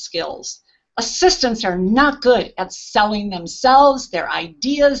persuasion skills. Assistants are not good at selling themselves, their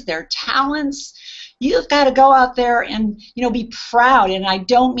ideas, their talents. You've got to go out there and, you know, be proud. And I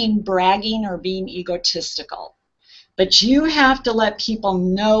don't mean bragging or being egotistical. But you have to let people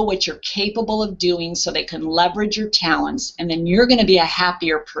know what you're capable of doing so they can leverage your talents, and then you're going to be a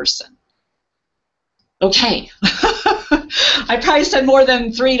happier person. Okay. I probably said more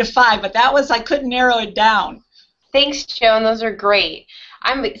than 3 to 5, but that was, I couldn't narrow it down. Thanks, Joan. Those are great.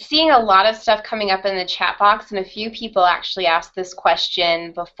 I'm seeing a lot of stuff coming up in the chat box, and a few people actually asked this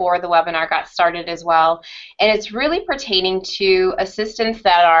question before the webinar got started as well. And it's really pertaining to assistants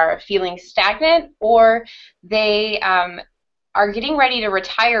that are feeling stagnant, or they are getting ready to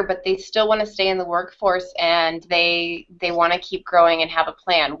retire, but they still want to stay in the workforce and they want to keep growing and have a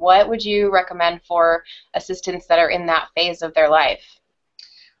plan. What would you recommend for assistants that are in that phase of their life?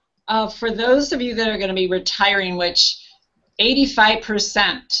 For those of you that are going to be retiring, which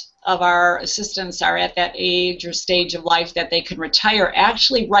 85% of our assistants are at that age or stage of life that they can retire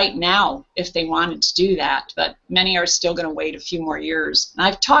actually right now if they wanted to do that, but many are still going to wait a few more years. And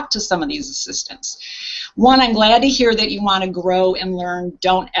I've talked to some of these assistants. One, I'm glad to hear that you want to grow and learn.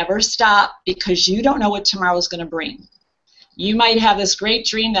 Don't ever stop, because you don't know what tomorrow is going to bring. You might have this great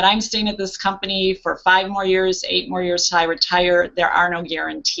dream that I'm staying at this company for 5 more years, 8 more years till I retire. There are no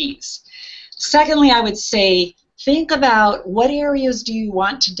guarantees. Secondly, I would say, think about what areas do you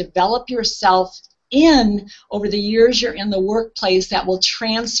want to develop yourself in over the years you're in the workplace that will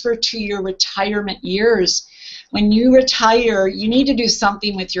transfer to your retirement years. When you retire, you need to do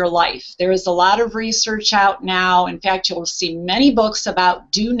something with your life. There is a lot of research out now. In fact, you'll see many books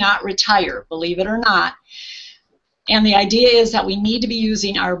about do not retire, believe it or not. And the idea is that we need to be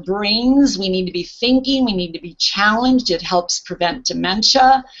using our brains, we need to be thinking, we need to be challenged. It helps prevent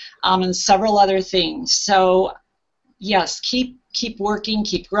dementia, and several other things. So yes, keep working,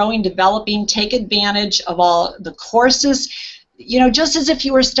 keep growing, developing, take advantage of all the courses, just as if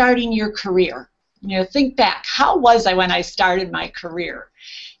you were starting your career. Think back, how was I when I started my career?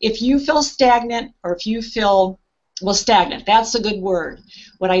 If you feel stagnant, or if you feel, well, stagnant, that's a good word.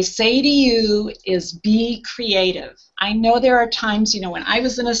 What I say to you is be creative. I know there are times, when I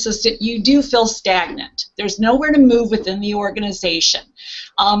was an assistant, you do feel stagnant. There's nowhere to move within the organization.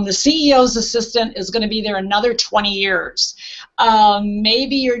 The CEO's assistant is going to be there another 20 years.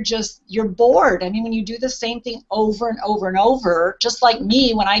 Maybe you're bored. I mean, when you do the same thing over and over and over, just like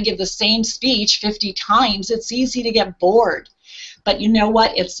me, when I give the same speech 50 times, it's easy to get bored. But you know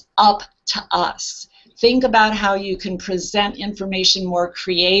what? It's up to us. Think about how you can present information more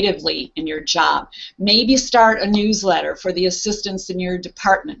creatively in your job. Maybe start a newsletter for the assistants in your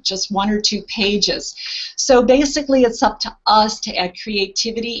department, just 1 or 2 pages. So basically, it's up to us to add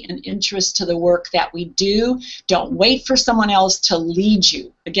creativity and interest to the work that we do. Don't wait for someone else to lead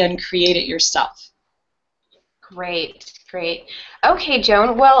you. Again, create it yourself. Great, great. Okay,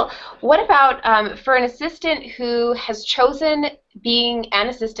 Joan, well, what about for an assistant who has chosen being an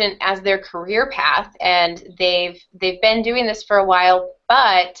assistant as their career path, and they've been doing this for a while,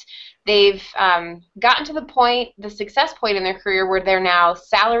 but they've gotten to the success point in their career where they're now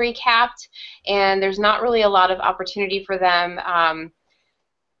salary capped, and there's not really a lot of opportunity for them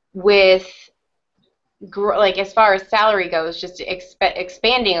with like as far as salary goes, just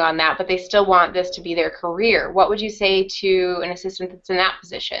expanding on that, but they still want this to be their career. What would you say to an assistant that's in that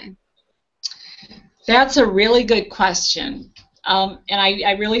position? That's a really good question. And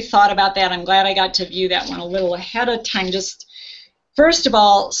I really thought about that. I'm glad I got to view that one a little ahead of time. Just first of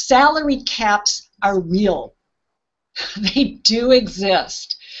all, salary caps are real. They do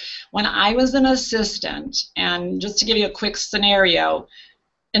exist. When I was an assistant, and just to give you a quick scenario,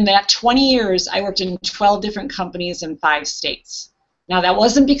 in that 20 years, I worked in 12 different companies in 5 states. Now, that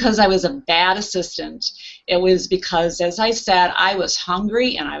wasn't because I was a bad assistant. It was because, as I said, I was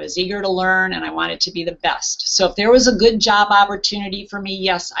hungry and I was eager to learn and I wanted to be the best. So if there was a good job opportunity for me,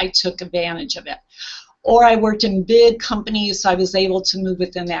 yes, I took advantage of it. Or I worked in big companies, so I was able to move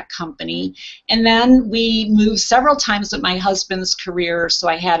within that company. And then we moved several times with my husband's career, so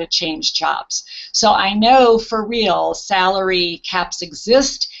I had to change jobs. So I know for real salary caps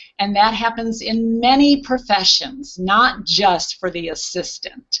exist, and that happens in many professions, not just for the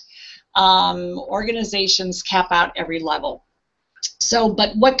assistant. Organizations cap out every level. So,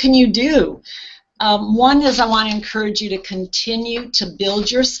 but what can you do? One is I want to encourage you to continue to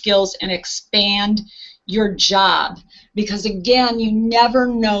build your skills and expand your job, because again, you never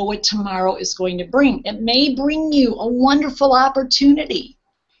know what tomorrow is going to bring. It may bring you a wonderful opportunity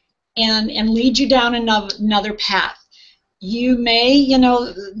and lead you down another path. You may,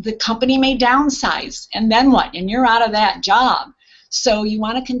 the company may downsize, and then what? And you're out of that job. So you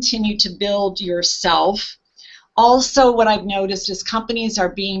want to continue to build yourself. Also, what I've noticed is companies are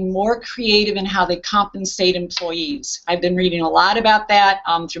being more creative in how they compensate employees. I've been reading a lot about that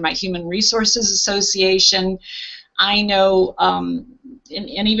through my Human Resources Association. I know, and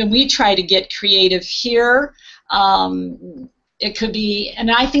even we try to get creative here. It could be,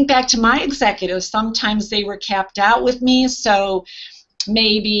 and I think back to my executives, sometimes they were capped out with me, so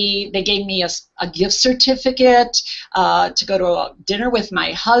maybe they gave me a gift certificate to go to a dinner with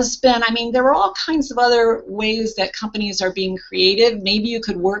my husband. I mean, there are all kinds of other ways that companies are being creative. Maybe you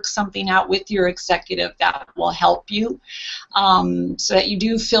could work something out with your executive that will help you so that you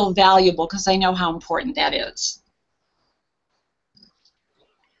do feel valuable, because I know how important that is.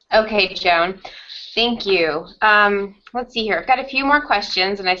 Okay, Joan. Thank you. Let's see here. I've got a few more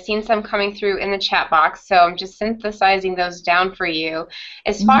questions, and I've seen some coming through in the chat box, so I'm just synthesizing those down for you.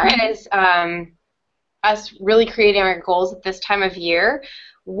 As far as us really creating our goals at this time of year,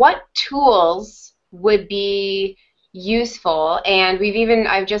 what tools would be useful? And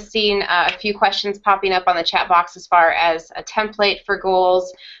I've just seen a few questions popping up on the chat box as far as a template for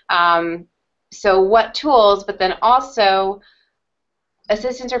goals. So what tools, but then also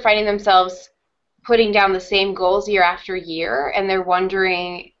assistants are finding themselves putting down the same goals year after year, and they're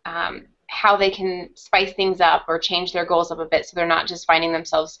wondering how they can spice things up or change their goals up a bit so they're not just finding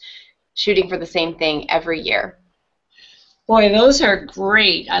themselves shooting for the same thing every year. Boy, those are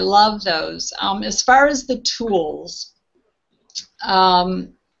great. I love those. As far as the tools, I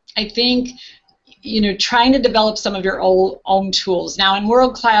think trying to develop some of your own tools. Now in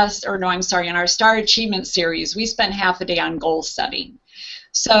in our Star Achievement series, we spent half a day on goal setting.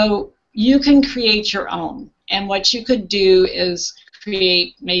 So you can create your own. And what you could do is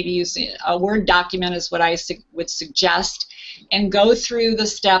create, maybe using a Word document is what I would suggest, and go through the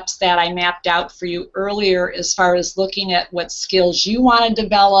steps that I mapped out for you earlier as far as looking at what skills you want to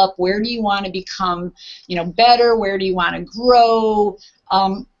develop, where do you want to become, better, where do you want to grow,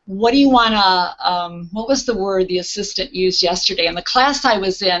 what do you want to, what was the word the assistant used yesterday? In the class I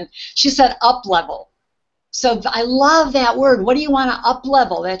was in, she said up level. So I love that word. What do you want to up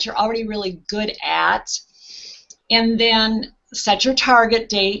level that you're already really good at? And then set your target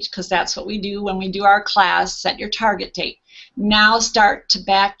date, because that's what we do when we do our class, set your target date. Now start to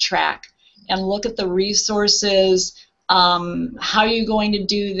backtrack and look at the resources, how are you going to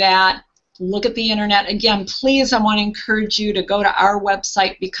do that? Look at the internet. Again, please, I want to encourage you to go to our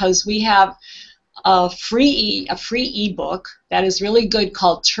website because we have a free ebook that is really good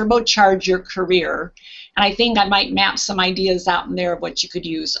called Turbocharge Your Career. And I think I might map some ideas out in there of what you could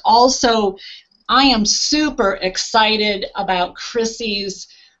use. Also, I am super excited about Chrissy's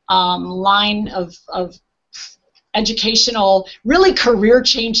line of educational, really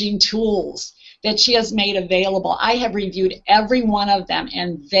career-changing tools that she has made available. I have reviewed every one of them,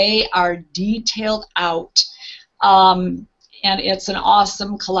 and they are detailed out. And it's an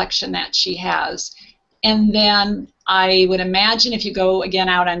awesome collection that she has. And then I would imagine if you go, again,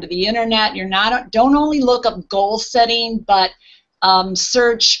 out onto the internet, don't only look up goal setting, but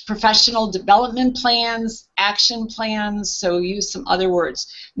search professional development plans, action plans, so use some other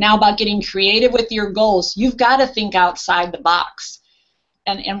words. Now about getting creative with your goals, you've got to think outside the box.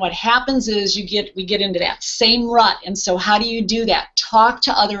 And what happens is we get into that same rut, and so how do you do that? Talk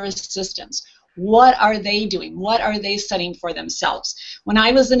to other assistants. What are they doing? What are they setting for themselves? When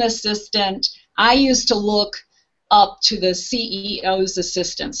I was an assistant, I used to look up to the CEO's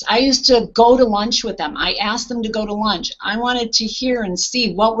assistants. I used to go to lunch with them. I asked them to go to lunch. I wanted to hear and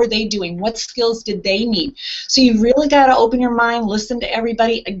see what were they doing, what skills did they need. So you really got to open your mind, listen to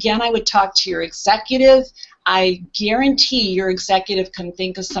everybody. Again, I would talk to your executive. I guarantee your executive can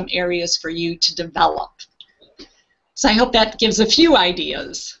think of some areas for you to develop. So I hope that gives a few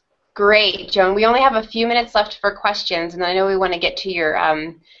ideas. Great, Joan. We only have a few minutes left for questions, and I know we want to get to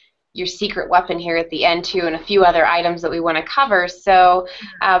your secret weapon here at the end too, and a few other items that we want to cover. So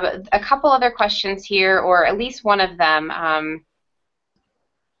a couple other questions here, or at least one of them.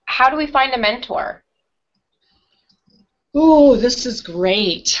 How do we find a mentor? Ooh, this is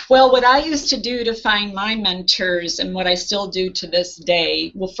great. Well, what I used to do to find my mentors, and what I still do to this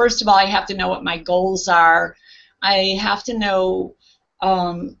day, well, first of all, I have to know what my goals are. I have to know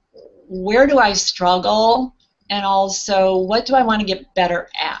where do I struggle, and also what do I want to get better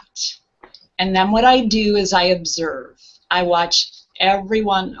at. And then what I do is I observe. I watch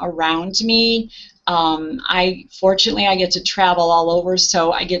everyone around me. Fortunately, I get to travel all over,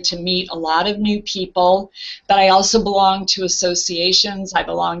 so I get to meet a lot of new people, but I also belong to associations. I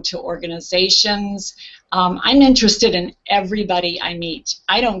belong to organizations. I'm interested in everybody I meet.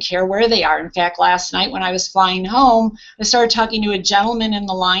 I don't care where they are. In fact, last night when I was flying home, I started talking to a gentleman in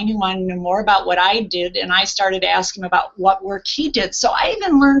the line who wanted to know more about what I did, and I started asking him about what work he did. So I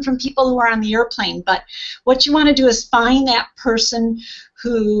even learned from people who are on the airplane. But what you want to do is find that person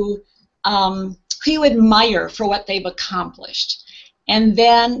who you admire for what they've accomplished. And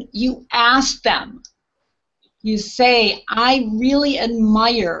then you ask them. You say, I really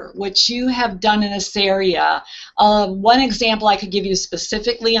admire what you have done in this area. One example I could give you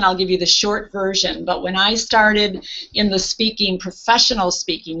specifically, and I'll give you the short version, but when I started in the professional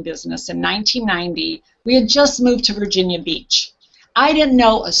speaking business in 1990, we had just moved to Virginia Beach. I didn't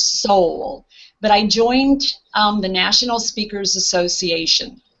know a soul, but I joined the National Speakers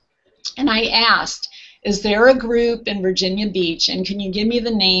Association, and I asked, is there a group in Virginia Beach, and can you give me the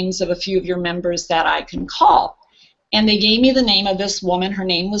names of a few of your members that I can call? And they gave me the name of this woman. Her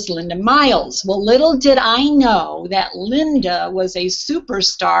name was Linda Miles. Well, little did I know that Linda was a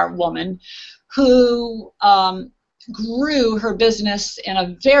superstar woman who grew her business in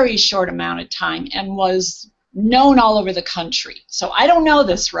a very short amount of time and was known all over the country. So I don't know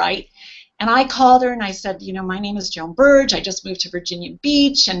this, right? And I called her and I said, my name is Joan Burge. I just moved to Virginia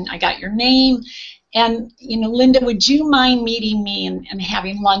Beach and I got your name. And, Linda, would you mind meeting me and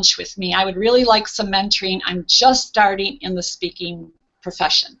having lunch with me? I would really like some mentoring. I'm just starting in the speaking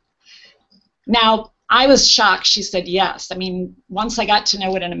profession. Now, I was shocked. She said yes. I mean, once I got to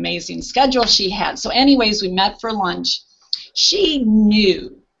know what an amazing schedule she had. So anyways, we met for lunch. She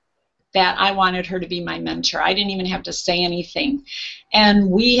knew that I wanted her to be my mentor. I didn't even have to say anything. And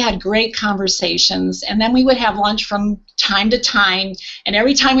we had great conversations, and then we would have lunch from time to time, and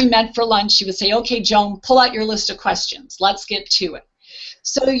every time we met for lunch, she would say, okay, Joan, pull out your list of questions. Let's get to it.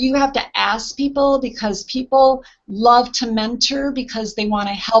 So you have to ask people, because people love to mentor because they want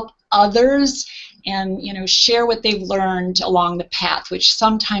to help others and, you know, share what they've learned along the path, which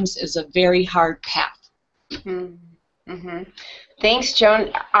sometimes is a very hard path. Mm-hmm. Thanks,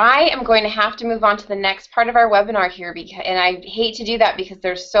 Joan. I am going to have to move on to the next part of our webinar here, and I hate to do that because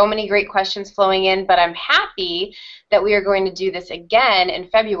there's so many great questions flowing in, but I'm happy that we are going to do this again in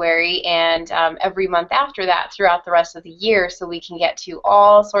February and every month after that throughout the rest of the year, so we can get to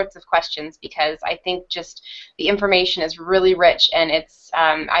all sorts of questions, because I think just the information is really rich, and it's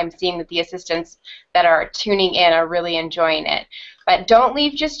I'm seeing that the assistants that are tuning in are really enjoying it. But don't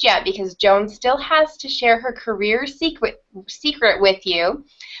leave just yet, because Joan still has to share her career secret with you.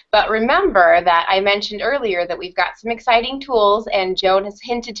 But remember that I mentioned earlier that we've got some exciting tools, and Joan has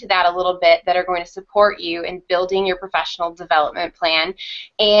hinted to that a little bit, that are going to support you in building your professional development plan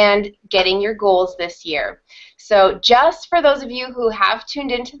and getting your goals this year. So just for those of you who have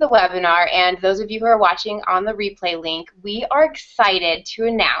tuned into the webinar and those of you who are watching on the replay link, we are excited to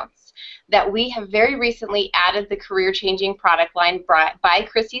announce that we have very recently added the career-changing product line by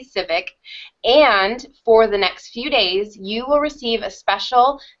Chrissy Civic, and for the next few days you will receive a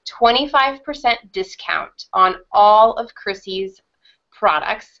special 25% discount on all of Chrissy's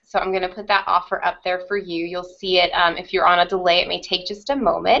products. So I'm going to put that offer up there for you. You'll see it. If you're on a delay, it may take just a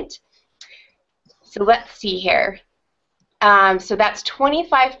moment. So let's see here. So that's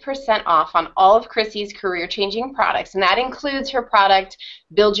 25% off on all of Chrissy's career-changing products, and that includes her product,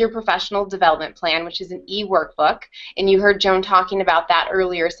 Build Your Professional Development Plan, which is an e-workbook, and you heard Joan talking about that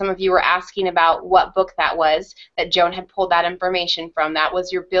earlier. Some of you were asking about what book that was that Joan had pulled that information from. That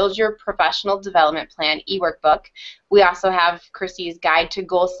was your Build Your Professional Development Plan e-workbook. We also have Chrissy's Guide to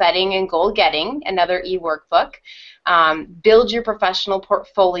Goal Setting and Goal Getting, another e-workbook. Build Your Professional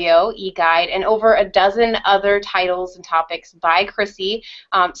Portfolio e-guide, and over a dozen other titles and topics by Chrissy,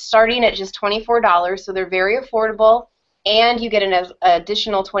 starting at just $24, so they're very affordable, and you get an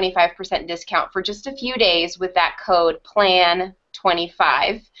additional 25% discount for just a few days with that code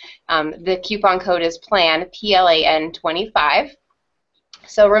PLAN25. The coupon code is PLAN, P-L-A-N 25.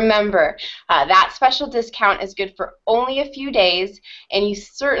 So remember, that special discount is good for only a few days, and you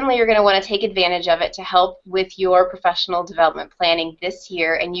certainly are going to want to take advantage of it to help with your professional development planning this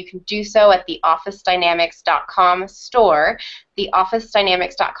year, and you can do so at the OfficeDynamics.com store, the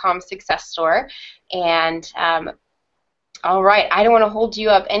OfficeDynamics.com Success Store. And all right, I don't want to hold you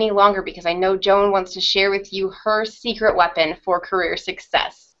up any longer because I know Joan wants to share with you her secret weapon for career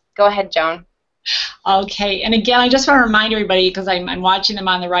success. Go ahead, Joan. Okay, and again, I just want to remind everybody, because I'm watching them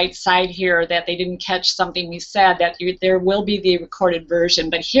on the right side here, that they didn't catch something we said, that there will be the recorded version.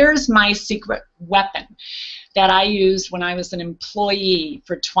 But here's my secret weapon that I used when I was an employee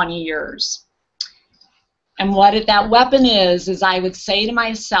for 20 years. And what that weapon is I would say to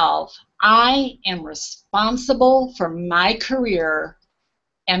myself, I am responsible for my career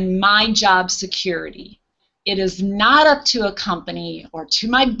and my job security. It is not up to a company or to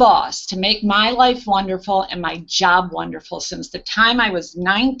my boss to make my life wonderful and my job wonderful. Since the time I was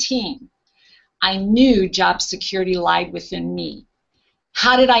 19, I knew job security lied within me.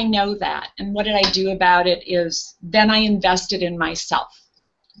 How did I know that? And what did I do about it is then I invested in myself.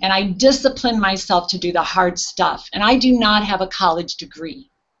 And I disciplined myself to do the hard stuff. And I do not have a college degree.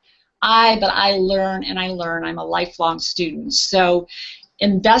 But I learn and I learn. I'm a lifelong student. So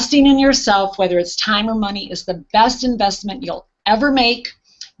investing in yourself, whether it's time or money, is the best investment you'll ever make.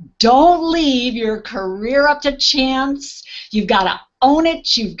 Don't leave your career up to chance. You've got to own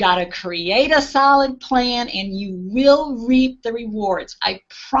it. You've got to create a solid plan, and you will reap the rewards. I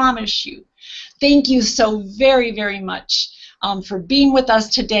promise you. Thank you so very, very much for being with us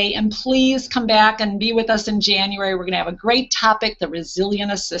today, and please come back and be with us in January. We're going to have a great topic, the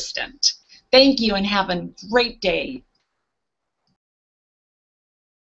Resilient Assistant. Thank you, and have a great day.